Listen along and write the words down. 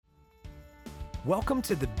Welcome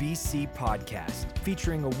to the BC Podcast,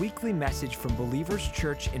 featuring a weekly message from Believers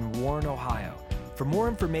Church in Warren, Ohio. For more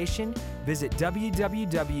information, visit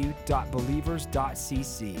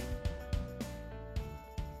www.believers.cc.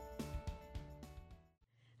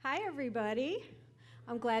 Hi, everybody.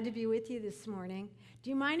 I'm glad to be with you this morning. Do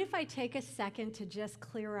you mind if I take a second to just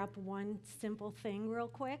clear up one simple thing real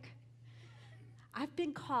quick? I've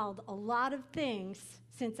been called a lot of things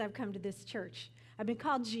since I've come to this church. I've been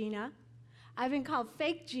called Gina. I've been called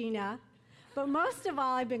fake Gina. But most of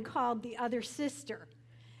all, I've been called the other sister.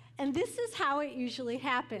 And this is how it usually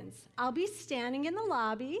happens. I'll be standing in the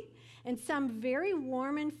lobby, and some very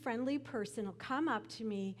warm and friendly person will come up to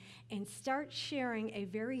me and start sharing a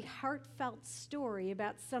very heartfelt story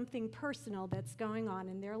about something personal that's going on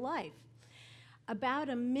in their life. About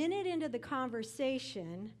a minute into the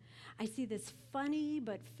conversation, I see this funny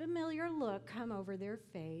but familiar look come over their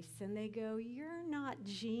face, and they go, "You're not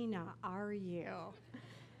Gina, are you?"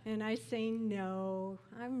 And I say, "No,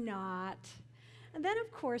 I'm not." And then,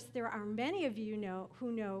 of course, there are many of you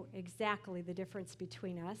who know exactly the difference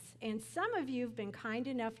between us, and some of you have been kind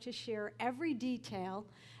enough to share every detail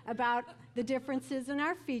about the differences in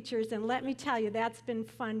our features, and let me tell you, that's been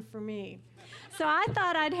fun for me. So I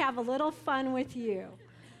thought I'd have a little fun with you.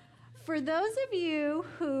 For those of you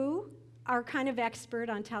who are kind of expert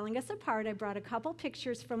on telling us apart, I brought a couple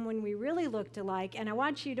pictures from when we really looked alike, and I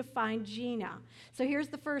want you to find Gina. So here's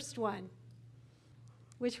the first one.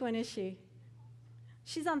 Which one is she?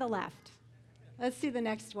 She's on the left. Let's see the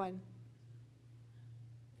next one.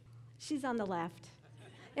 She's on the left.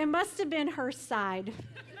 It must have been her side.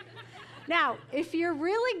 Now, if you're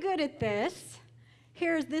really good at this,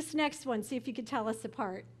 here's this next one. See if you can tell us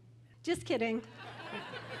apart. Just kidding.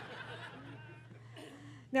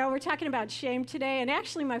 Now, we're talking about shame today, and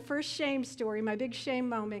actually my first shame story, my big shame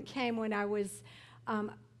moment came when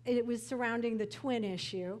it was surrounding the twin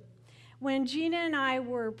issue. When Gina and I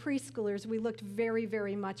were preschoolers, we looked very,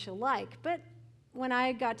 very much alike. But when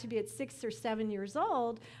I got to be at 6 or 7 years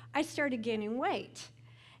old, I started gaining weight.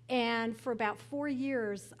 And for about 4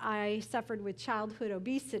 years, I suffered with childhood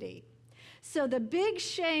obesity. So the big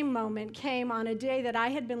shame moment came on a day that I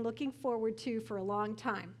had been looking forward to for a long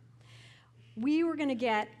time. We were going to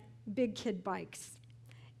get big kid bikes.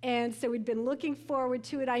 And so we'd been looking forward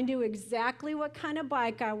to it. I knew exactly what kind of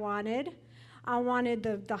bike I wanted. I wanted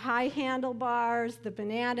the high handlebars, the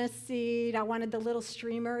banana seat. I wanted the little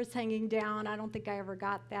streamers hanging down. I don't think I ever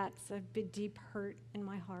got that. It's a big, deep hurt in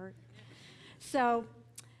my heart. So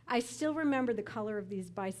I still remember the color of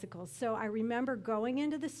these bicycles. So I remember going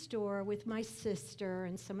into the store with my sister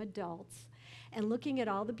and some adults and looking at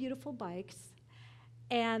all the beautiful bikes.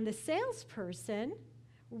 And the salesperson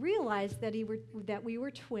realized that we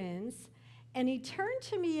were twins, and he turned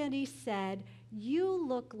to me and he said, "You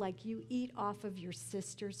look like you eat off of your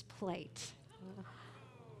sister's plate."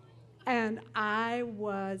 And I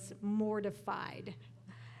was mortified.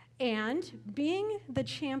 And being the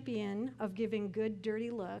champion of giving good,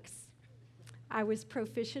 dirty looks, I was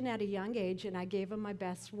proficient at a young age, and I gave him my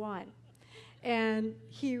best one. And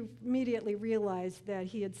he immediately realized that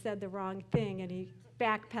he had said the wrong thing, and he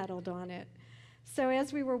backpedaled on it. So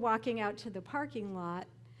as we were walking out to the parking lot,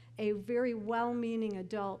 a very well-meaning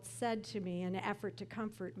adult said to me in an effort to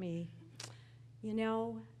comfort me, "You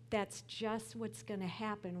know, that's just what's going to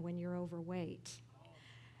happen when you're overweight."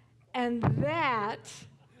 And that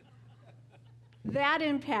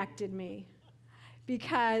impacted me,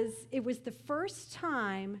 because it was the first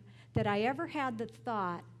time that I ever had the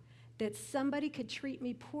thought that somebody could treat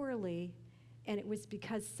me poorly, and it was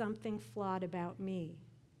because something flawed about me.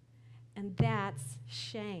 And that's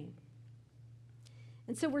shame.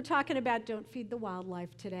 And so we're talking about Don't Feed the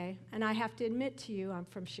Wildlife today. And I have to admit to you, I'm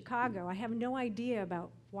from Chicago. I have no idea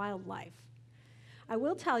about wildlife. I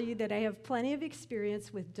will tell you that I have plenty of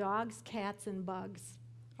experience with dogs, cats, and bugs.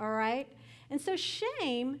 All right? And so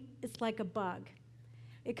shame is like a bug.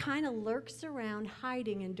 It kind of lurks around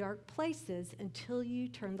hiding in dark places until you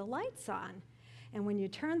turn the lights on. And when you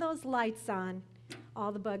turn those lights on,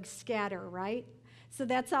 all the bugs scatter, right? So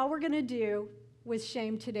that's all we're going to do with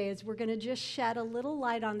shame today, is we're going to just shed a little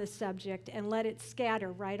light on the subject and let it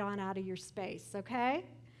scatter right on out of your space, okay?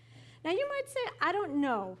 Now you might say, "I don't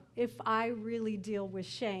know if I really deal with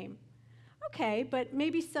shame." Okay, but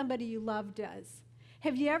maybe somebody you love does.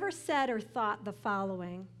 Have you ever said or thought the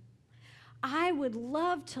following? "I would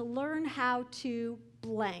love to learn how to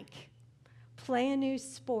blank, play a new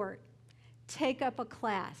sport, take up a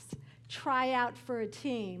class, try out for a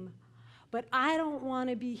team, but I don't want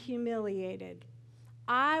to be humiliated.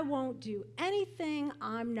 I won't do anything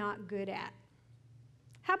I'm not good at."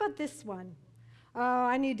 How about this one? Oh,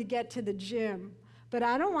 I need to get to the gym, but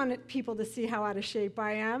I don't want people to see how out of shape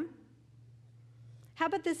I am. How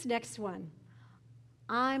about this next one?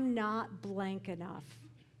 I'm not blank enough.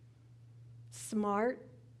 Smart,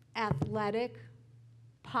 athletic,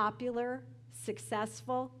 popular,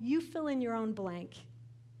 successful. You fill in your own blank.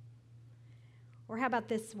 Or how about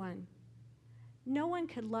this one? No one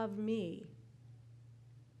could love me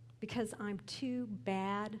because I'm too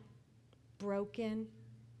bad, broken,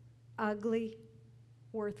 ugly,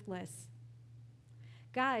 worthless.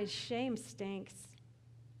 Guys, shame stinks.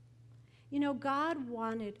 You know, God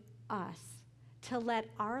wanted us to let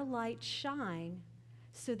our light shine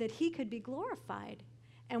so that he could be glorified.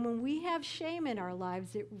 And when we have shame in our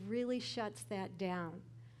lives, it really shuts that down.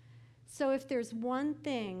 So if there's one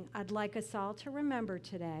thing I'd like us all to remember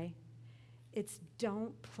today, it's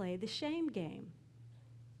don't play the shame game.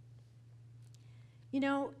 You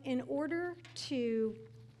know, in order to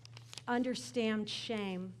understand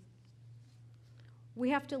shame, we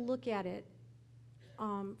have to look at it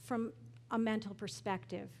from a mental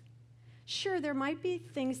perspective. Sure, there might be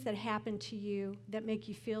things that happen to you that make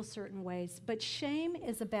you feel certain ways, but shame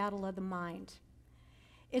is a battle of the mind.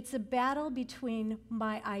 It's a battle between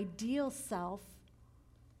my ideal self,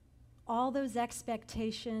 all those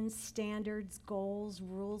expectations, standards, goals,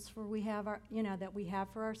 rules that we have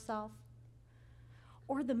for ourselves,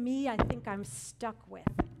 or the me I think I'm stuck with,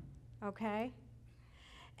 okay?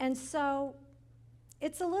 And so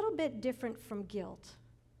it's a little bit different from guilt.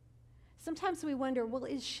 Sometimes we wonder, well,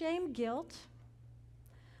 is shame guilt?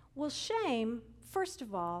 Well, shame, first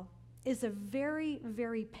of all, is a very,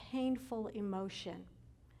 very painful emotion.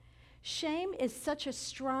 Shame is such a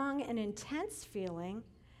strong and intense feeling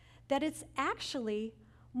that it's actually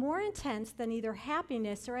more intense than either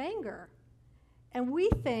happiness or anger. And we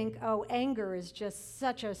think, oh, anger is just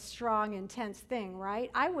such a strong, intense thing,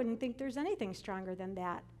 right? I wouldn't think there's anything stronger than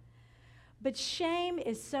that. But shame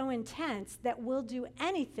is so intense that we'll do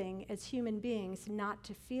anything as human beings not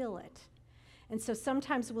to feel it. And so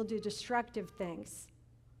sometimes we'll do destructive things.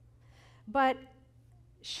 But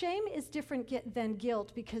shame is different than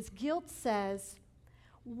guilt because guilt says,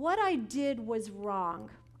 what I did was wrong.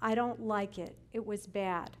 I don't like it. It was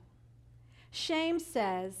bad. Shame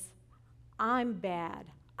says, I'm bad.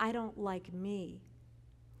 I don't like me.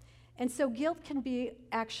 And so guilt can be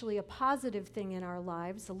actually a positive thing in our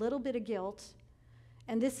lives, a little bit of guilt,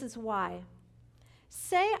 and this is why.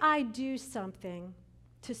 Say I do something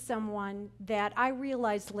to someone that I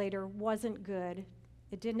realized later wasn't good.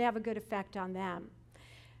 It didn't have a good effect on them.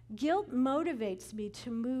 Guilt motivates me to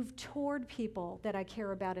move toward people that I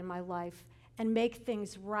care about in my life and make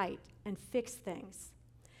things right and fix things.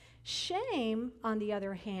 Shame, on the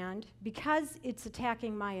other hand, because it's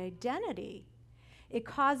attacking my identity, it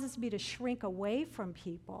causes me to shrink away from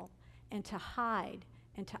people and to hide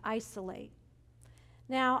and to isolate.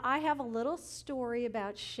 Now, I have a little story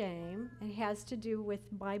about shame. It has to do with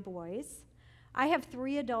my boys. I have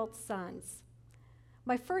 3 adult sons.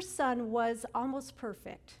 My first son was almost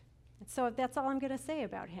perfect, so that's all I'm going to say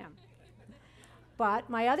about him. But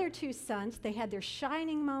my other 2 sons, they had their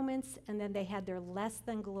shining moments, and then they had their less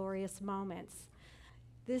than glorious moments.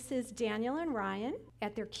 This is Daniel and Ryan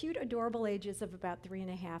at their cute, adorable ages of about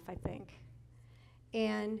 3.5, I think.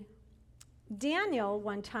 And Daniel,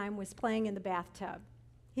 one time, was playing in the bathtub.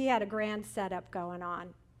 He had a grand setup going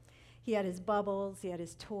on. He had his bubbles, he had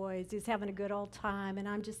his toys, he was having a good old time, and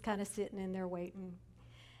I'm just kind of sitting in there waiting.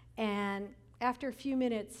 And after a few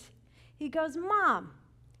minutes, he goes, Mom,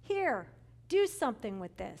 here, do something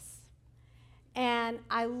with this. And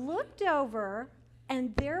I looked over,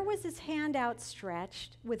 and there was his hand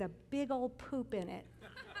outstretched with a big old poop in it.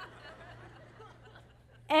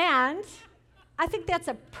 And I think that's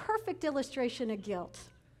a perfect illustration of guilt.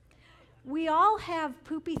 We all have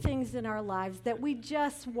poopy things in our lives that we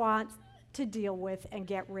just want to deal with and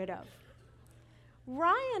get rid of.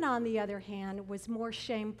 Ryan, on the other hand, was more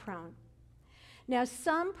shame-prone. Now,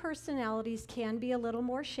 some personalities can be a little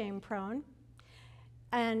more shame-prone,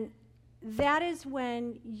 and that is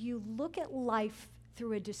when you look at life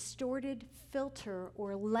through a distorted filter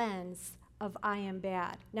or lens of I am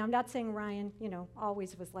bad. Now, I'm not saying Ryan,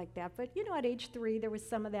 always was like that, but, at age 3, there was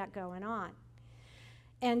some of that going on.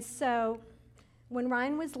 And so when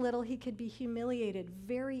Ryan was little, he could be humiliated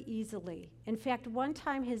very easily. In fact, one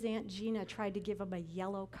time his Aunt Gina tried to give him a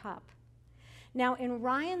yellow cup. Now, in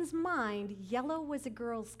Ryan's mind, yellow was a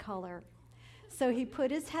girl's color. So he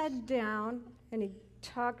put his head down, and he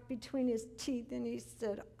talked between his teeth, and he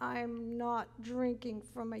said, I'm not drinking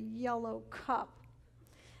from a yellow cup.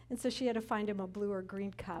 And so she had to find him a blue or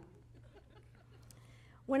green cup.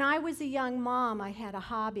 When I was a young mom, I had a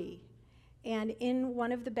hobby. And in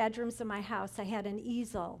one of the bedrooms of my house, I had an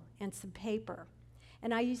easel and some paper.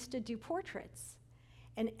 And I used to do portraits.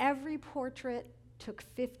 And every portrait took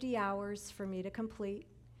 50 hours for me to complete.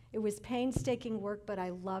 It was painstaking work, but I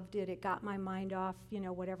loved it. It got my mind off,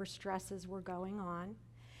 whatever stresses were going on.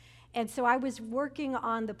 And so I was working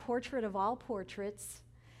on the portrait of all portraits.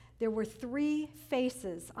 There were 3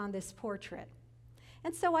 faces on this portrait.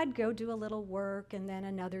 And so I'd go do a little work, and then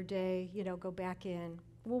another day, go back in.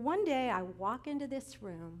 Well, one day I walk into this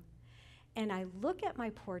room, and I look at my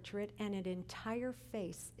portrait, and an entire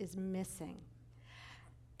face is missing.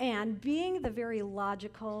 And being the very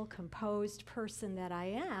logical, composed person that I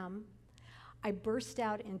am, I burst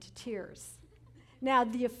out into tears. Now,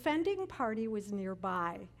 the offending party was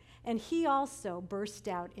nearby, and he also burst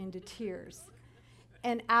out into tears.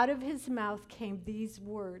 And out of his mouth came these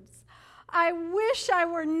words, "I wish I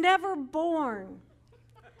were never born."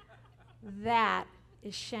 That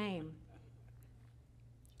is shame.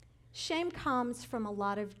 Shame comes from a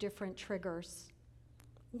lot of different triggers.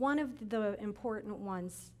 One of the important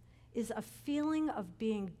ones is a feeling of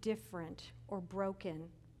being different or broken.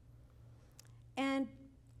 And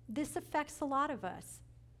this affects a lot of us.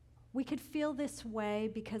 We could feel this way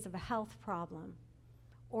because of a health problem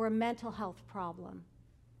or a mental health problem.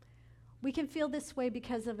 We can feel this way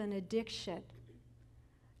because of an addiction,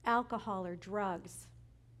 alcohol or drugs,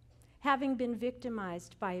 having been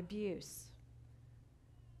victimized by abuse,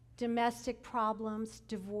 domestic problems,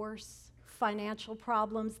 divorce, financial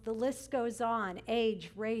problems, the list goes on,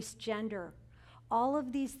 age, race, gender. All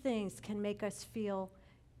of these things can make us feel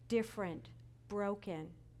different,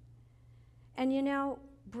 broken. And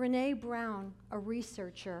Brené Brown, a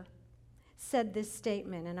researcher, said this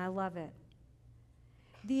statement, and I love it.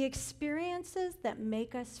 "The experiences that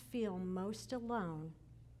make us feel most alone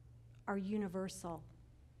are universal."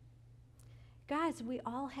 Guys, we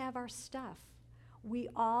all have our stuff. We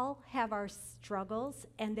all have our struggles,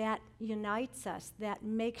 and that unites us, that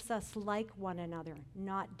makes us like one another,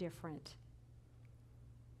 not different.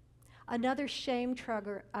 Another shame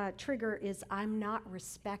trigger is "I'm not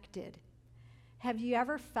respected." Have you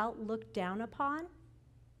ever felt looked down upon?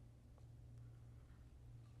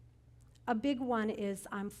 A big one is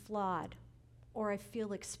 "I'm flawed," or "I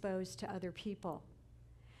feel exposed to other people."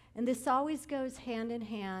 And this always goes hand in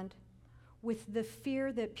hand with the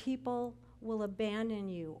fear that people will abandon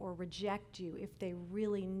you or reject you if they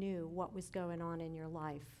really knew what was going on in your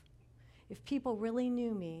life. If people really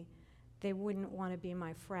knew me, they wouldn't want to be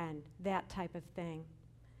my friend, that type of thing.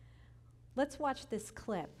 Let's watch this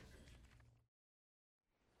clip.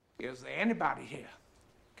 Is there anybody here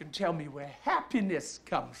can tell me where happiness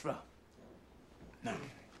comes from? No.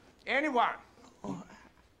 Anyone? Oh.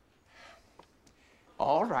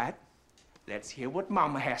 All right. Let's hear what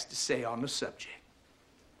Mama has to say on the subject.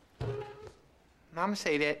 Mama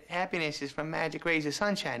say that happiness is from magic rays of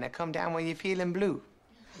sunshine that come down when you're feeling blue.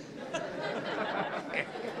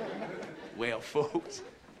 Well, folks,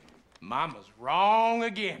 Mama's wrong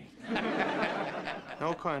again.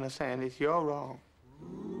 No, Colonel Sanders, you're wrong.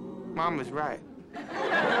 Mama's right. You're wrong.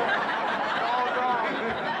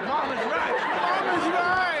 Mama's right. Mama's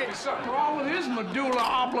right. Something wrong with his medulla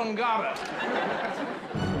oblongata.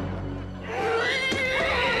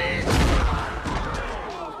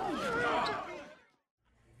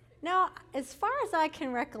 Now, as far as I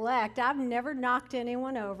can recollect, I've never knocked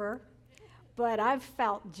anyone over, but I've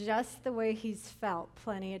felt just the way he's felt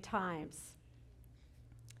plenty of times.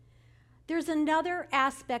 There's another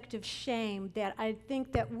aspect of shame that I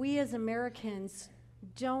think that we as Americans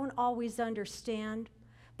don't always understand,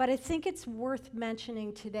 but I think it's worth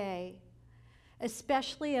mentioning today,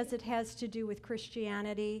 especially as it has to do with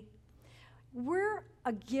Christianity. We're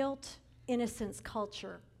a guilt innocence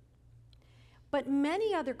culture, but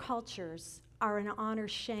many other cultures are an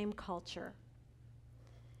honor-shame culture.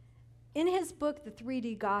 In his book, The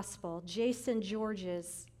 3D Gospel, Jason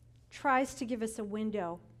Georges tries to give us a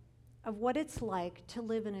window of what it's like to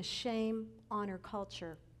live in a shame-honor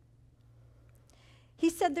culture. He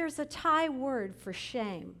said there's a Thai word for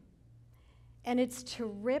shame, and it's to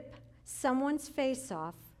rip someone's face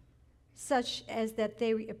off such as that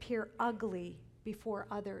they appear ugly before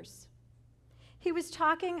others. He was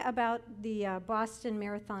talking about the Boston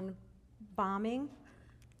Marathon bombing,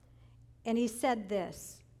 and he said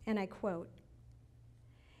this, and I quote,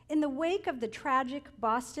 "In the wake of the tragic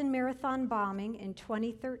Boston Marathon bombing in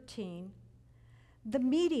 2013, the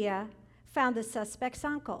media found the suspect's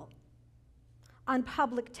uncle. On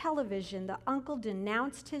public television, the uncle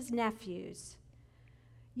denounced his nephews.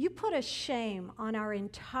 'You put a shame on our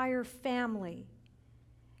entire family,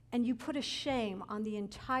 and you put a shame on the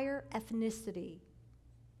entire ethnicity.'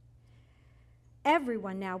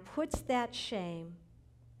 Everyone now puts that shame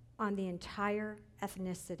on the entire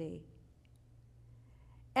ethnicity.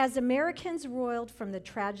 As Americans roiled from the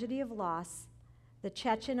tragedy of loss, the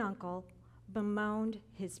Chechen uncle bemoaned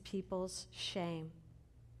his people's shame.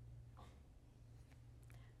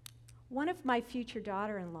 One of my future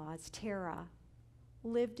daughter-in-laws, Tara,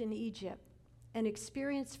 lived in Egypt and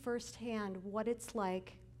experienced firsthand what it's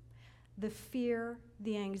like, the fear,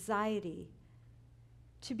 the anxiety,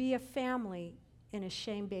 to be a family in a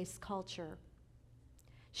shame-based culture.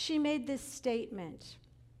 She made this statement: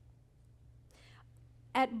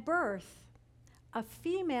 at birth, a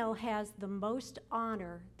female has the most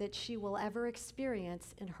honor that she will ever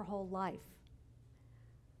experience in her whole life.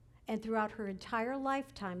 And throughout her entire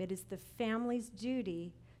lifetime, it is the family's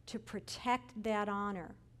duty to protect that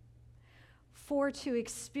honor. For to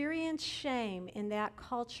experience shame in that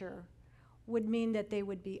culture would mean that they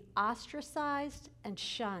would be ostracized and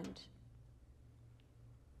shunned.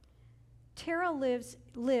 Tara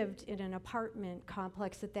lived in an apartment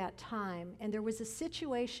complex at that time, and there was a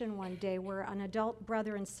situation one day where an adult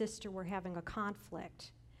brother and sister were having a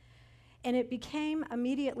conflict. And it became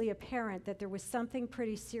immediately apparent that there was something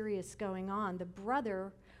pretty serious going on. The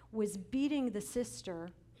brother was beating the sister,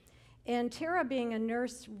 and Tara, being a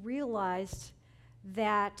nurse, realized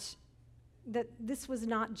that this was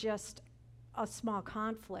not just a small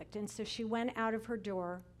conflict, and so she went out of her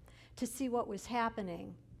door to see what was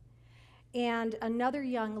happening. And another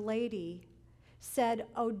young lady said,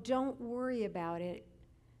 "Oh, don't worry about it.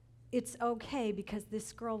 It's okay," because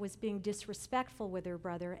this girl was being disrespectful with her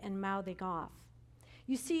brother and mouthing off.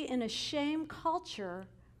 You see, in a shame culture,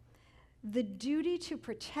 the duty to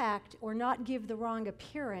protect or not give the wrong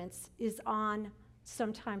appearance is on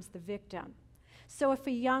sometimes the victim. So if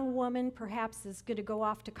a young woman perhaps is going to go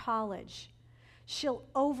off to college, she'll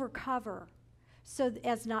overcover so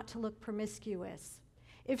as not to look promiscuous.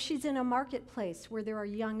 If she's in a marketplace where there are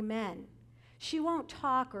young men, she won't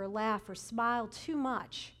talk or laugh or smile too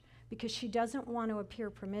much because she doesn't want to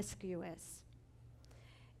appear promiscuous.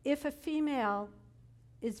 If a female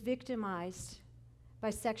is victimized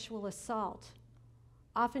by sexual assault,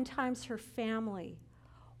 oftentimes her family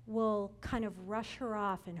will kind of rush her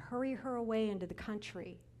off and hurry her away into the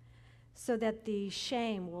country so that the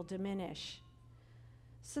shame will diminish.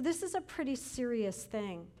 So this is a pretty serious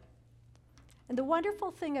thing. And the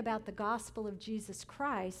wonderful thing about the gospel of Jesus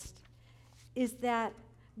Christ is that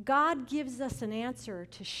God gives us an answer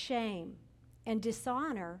to shame and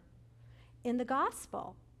dishonor in the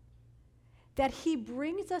gospel. That he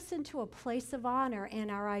brings us into a place of honor and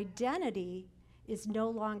our identity is no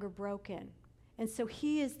longer broken. And so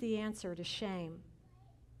he is the answer to shame.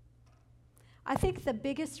 I think the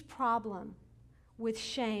biggest problem with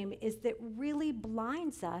shame is that it really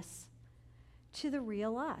blinds us to the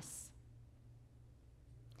real us.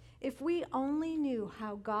 If we only knew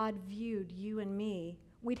how God viewed you and me,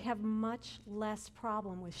 we'd have much less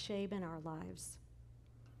problem with shame in our lives.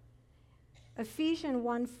 Ephesians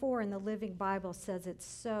 1:4 in the Living Bible says it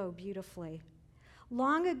so beautifully.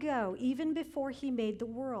 Long ago, even before he made the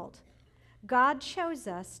world, God chose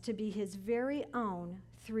us to be his very own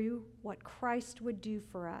through what Christ would do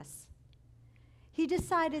for us. He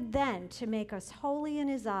decided then to make us holy in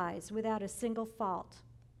his eyes without a single fault.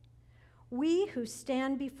 We who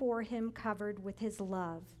stand before him covered with his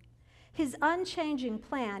love. His unchanging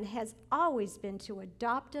plan has always been to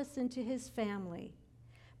adopt us into his family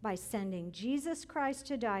by sending Jesus Christ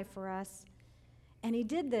to die for us, and he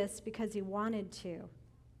did this because he wanted to.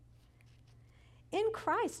 In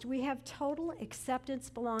Christ, we have total acceptance,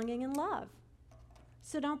 belonging, and love.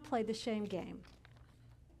 So don't play the shame game.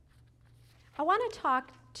 I want to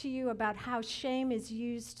talk to you about how shame is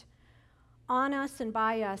used on us and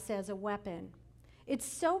by us as a weapon. It's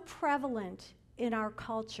so prevalent in our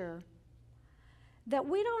culture that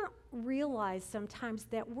we don't realize sometimes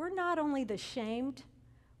that we're not only the shamed,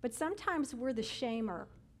 but sometimes we're the shamer.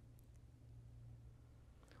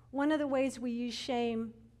 One of the ways we use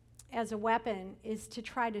shame as a weapon is to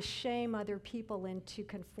try to shame other people into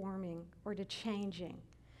conforming or to changing.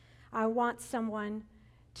 I want someone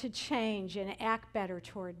to change and act better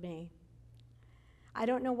toward me. I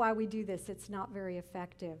don't know why we do this. It's not very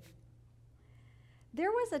effective. There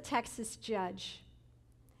was a Texas judge,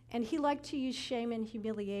 and he liked to use shame and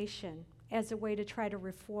humiliation as a way to try to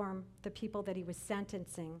reform the people that he was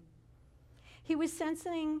sentencing. He was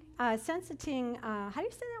sentencing, how do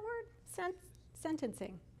you say that word?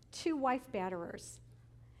 Sentencing 2 wife batterers.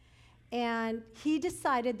 And he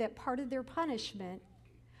decided that part of their punishment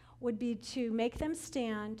would be to make them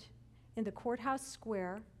stand in the courthouse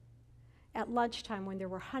square at lunchtime when there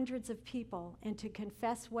were hundreds of people and to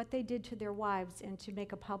confess what they did to their wives and to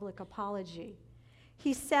make a public apology.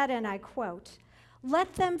 He said, and I quote,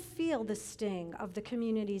 "Let them feel the sting of the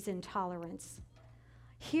community's intolerance.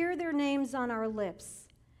 Hear their names on our lips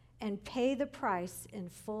and pay the price in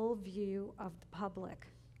full view of the public."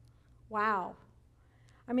 Wow.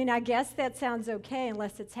 I mean, I guess that sounds okay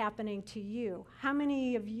unless it's happening to you. How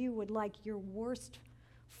many of you would like your worst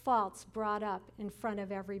faults brought up in front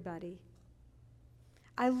of everybody?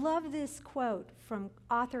 I love this quote from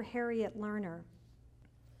author Harriet Lerner.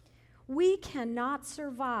 "We cannot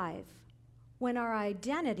survive when our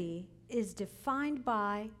identity is defined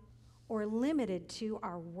by or limited to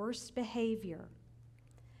our worst behavior.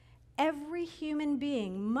 Every human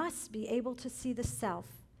being must be able to see the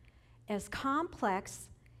self as complex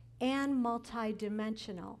and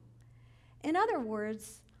multidimensional. In other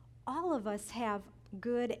words, all of us have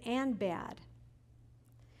good and bad.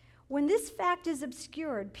 When this fact is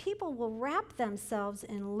obscured, people will wrap themselves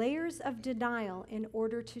in layers of denial in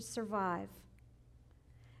order to survive."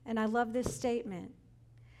 And I love this statement.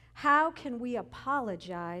 "How can we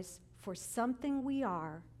apologize for something we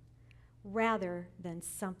are rather than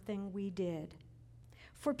something we did?"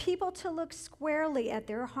 For people to look squarely at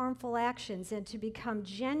their harmful actions and to become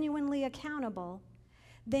genuinely accountable,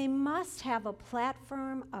 they must have a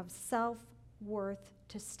platform of self-worth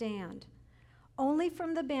to stand. Only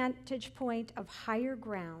from the vantage point of higher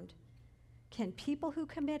ground can people who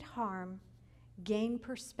commit harm gain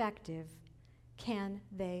perspective. Can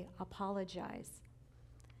they apologize?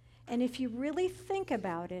 And if you really think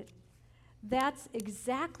about it, that's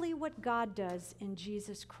exactly what God does in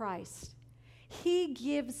Jesus Christ. He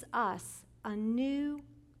gives us a new,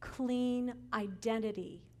 clean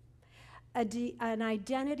identity, an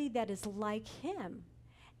identity that is like Him,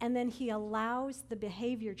 and then He allows the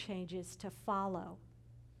behavior changes to follow.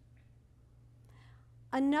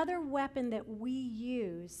 Another weapon that we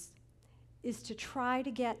use is to try to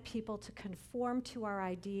get people to conform to our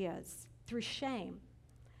ideas through shame.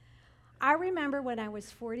 I remember when I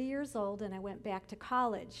was 40 years old and I went back to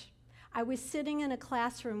college. I was sitting in a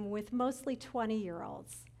classroom with mostly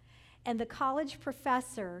 20-year-olds, and the college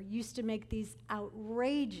professor used to make these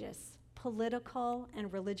outrageous political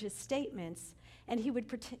and religious statements, and he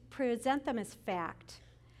would present them as fact.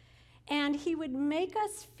 And he would make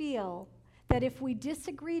us feel that if we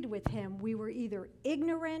disagreed with him, we were either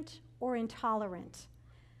ignorant or intolerant.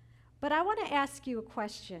 But I want to ask you a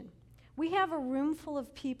question. We have a room full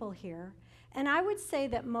of people here, and I would say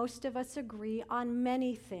that most of us agree on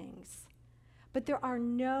many things. But there are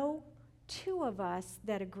no two of us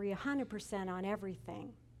that agree 100% on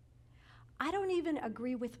everything. I don't even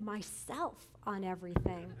agree with myself on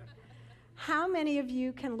everything. How many of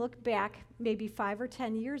you can look back maybe 5 or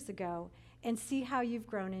 10 years ago and see how you've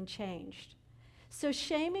grown and changed? So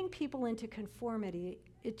shaming people into conformity,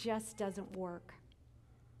 it just doesn't work.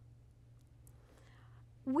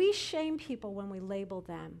 We shame people when we label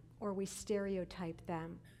them or we stereotype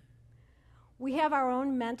them. We have our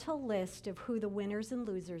own mental list of who the winners and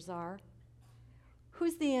losers are,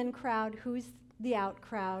 who's the in crowd, who's the out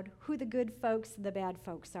crowd, who the good folks and the bad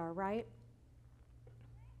folks are, right?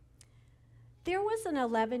 There was an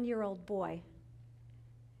 11-year-old boy.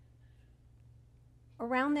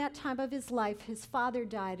 Around that time of his life, his father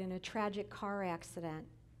died in a tragic car accident,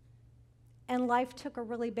 and life took a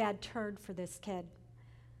really bad turn for this kid.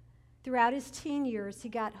 Throughout his teen years, he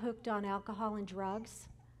got hooked on alcohol and drugs.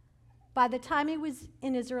 By the time he was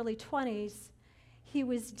in his early 20s, he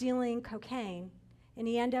was dealing cocaine, and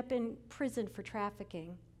he ended up in prison for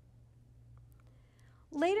trafficking.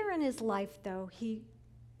 Later in his life, though, he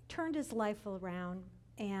turned his life around,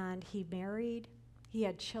 and he married, he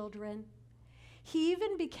had children. He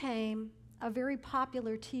even became a very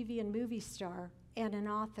popular TV and movie star and an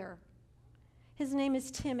author. His name is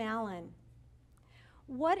Tim Allen.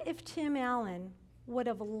 What if Tim Allen would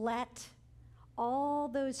have let all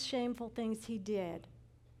those shameful things he did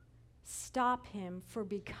stop him from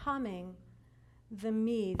becoming the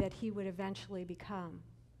me that he would eventually become?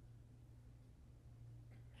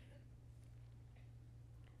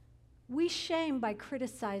 We shame by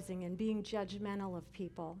criticizing and being judgmental of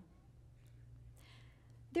people.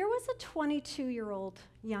 There was a 22-year-old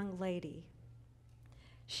young lady.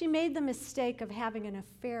 She made the mistake of having an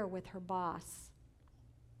affair with her boss.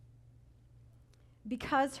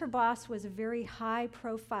 Because her boss was a very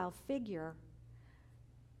high-profile figure,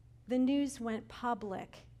 the news went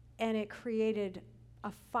public, and it created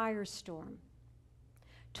a firestorm.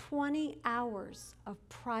 20 hours of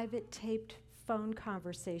private taped phone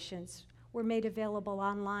conversations were made available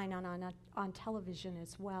online and on television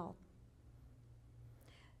as well.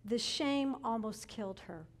 The shame almost killed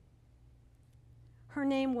her. Her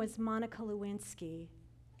name was Monica Lewinsky,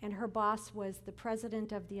 and her boss was the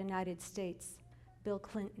President of the United States, Bill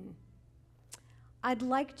Clinton. I'd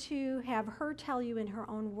like to have her tell you in her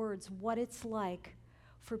own words what it's like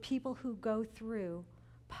for people who go through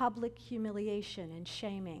public humiliation and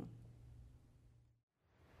shaming.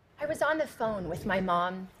 I was on the phone with my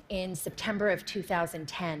mom in September of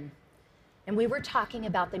 2010, and we were talking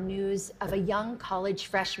about the news of a young college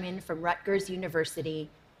freshman from Rutgers University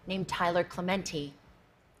named Tyler Clementi.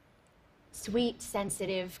 Sweet,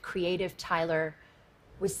 sensitive, creative Tyler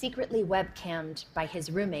was secretly webcammed by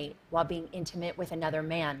his roommate while being intimate with another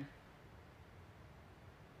man.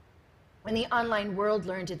 When the online world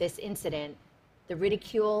learned of this incident, the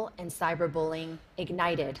ridicule and cyberbullying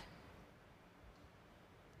ignited.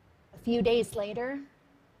 A few days later,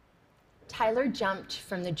 Tyler jumped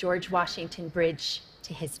from the George Washington Bridge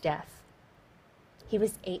to his death. He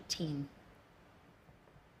was 18.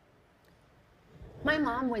 My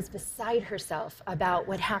mom was beside herself about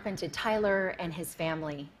what happened to Tyler and his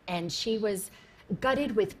family, and she was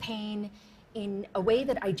gutted with pain in a way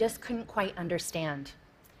that I just couldn't quite understand.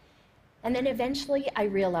 And then eventually I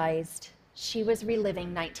realized she was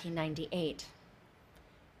reliving 1998,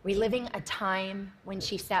 reliving a time when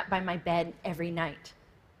she sat by my bed every night.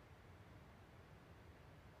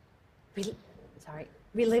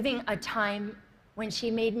 Reliving a time when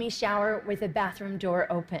she made me shower with the bathroom door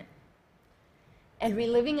open. And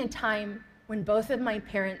reliving a time when both of my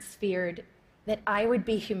parents feared that I would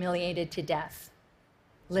be humiliated to death,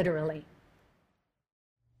 literally.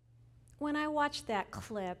 When I watched that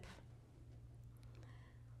clip,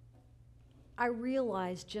 I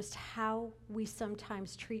realized just how we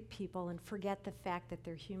sometimes treat people and forget the fact that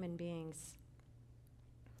they're human beings.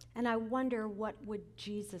 And I wonder, what would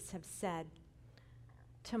Jesus have said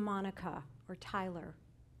to Monica or Tyler?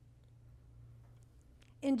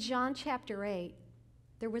 In John chapter 8,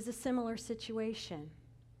 there was a similar situation.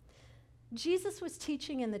 Jesus was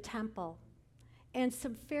teaching in the temple, and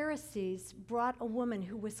some Pharisees brought a woman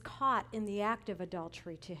who was caught in the act of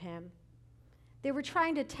adultery to him. They were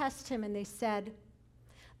trying to test him, and they said,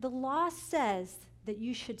 "The law says that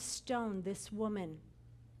you should stone this woman.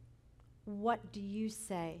 What do you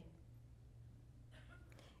say?"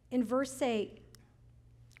 In verse 8,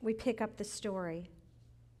 we pick up the story.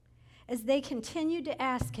 As they continued to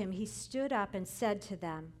ask him, he stood up and said to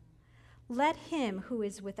them, "Let him who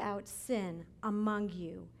is without sin among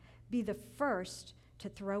you be the first to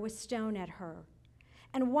throw a stone at her."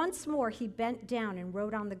 And once more he bent down and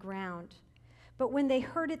wrote on the ground. But when they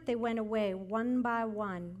heard it, they went away one by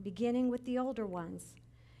one, beginning with the older ones.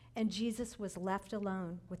 And Jesus was left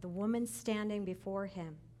alone with the woman standing before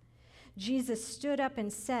him. Jesus stood up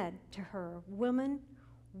and said to her, "Woman,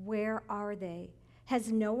 where are they?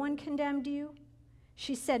 Has no one condemned you?"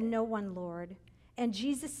 She said, "No one, Lord." And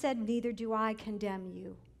Jesus said, "Neither do I condemn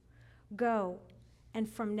you. Go, and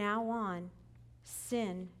from now on,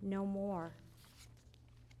 sin no more."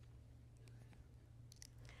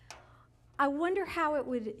 I wonder how it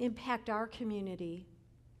would impact our community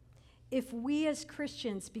if we as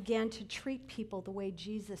Christians began to treat people the way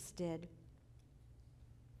Jesus did.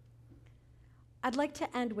 I'd like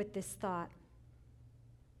to end with this thought.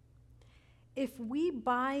 If we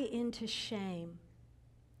buy into shame,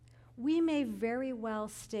 we may very well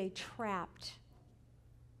stay trapped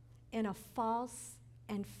in a false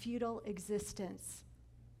and futile existence.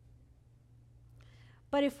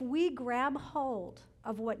 But if we grab hold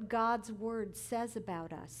of what God's word says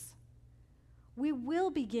about us, we will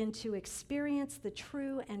begin to experience the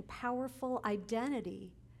true and powerful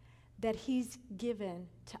identity that he's given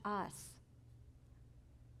to us.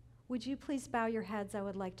 Would you please bow your heads? I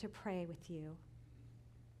would like to pray with you.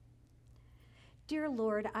 Dear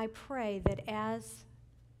Lord, I pray that as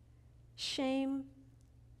shame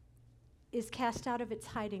is cast out of its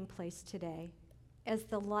hiding place today, as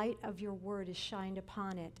the light of your word is shined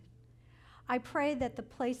upon it, I pray that the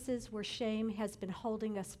places where shame has been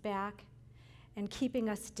holding us back and keeping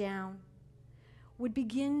us down would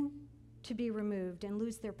begin to be removed and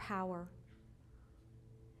lose their power.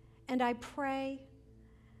 And I pray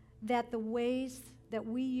that the ways that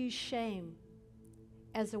we use shame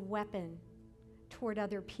as a weapon toward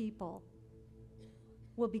other people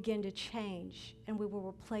will begin to change, and we will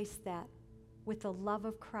replace that with the love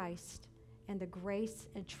of Christ and the grace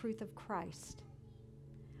and truth of Christ.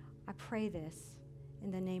 I pray this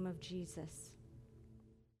in the name of Jesus.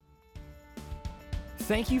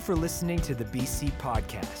 Thank you for listening to the BC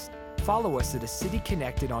Podcast. Follow us at A City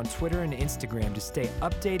Connected on Twitter and Instagram to stay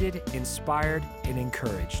updated, inspired, and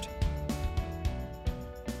encouraged.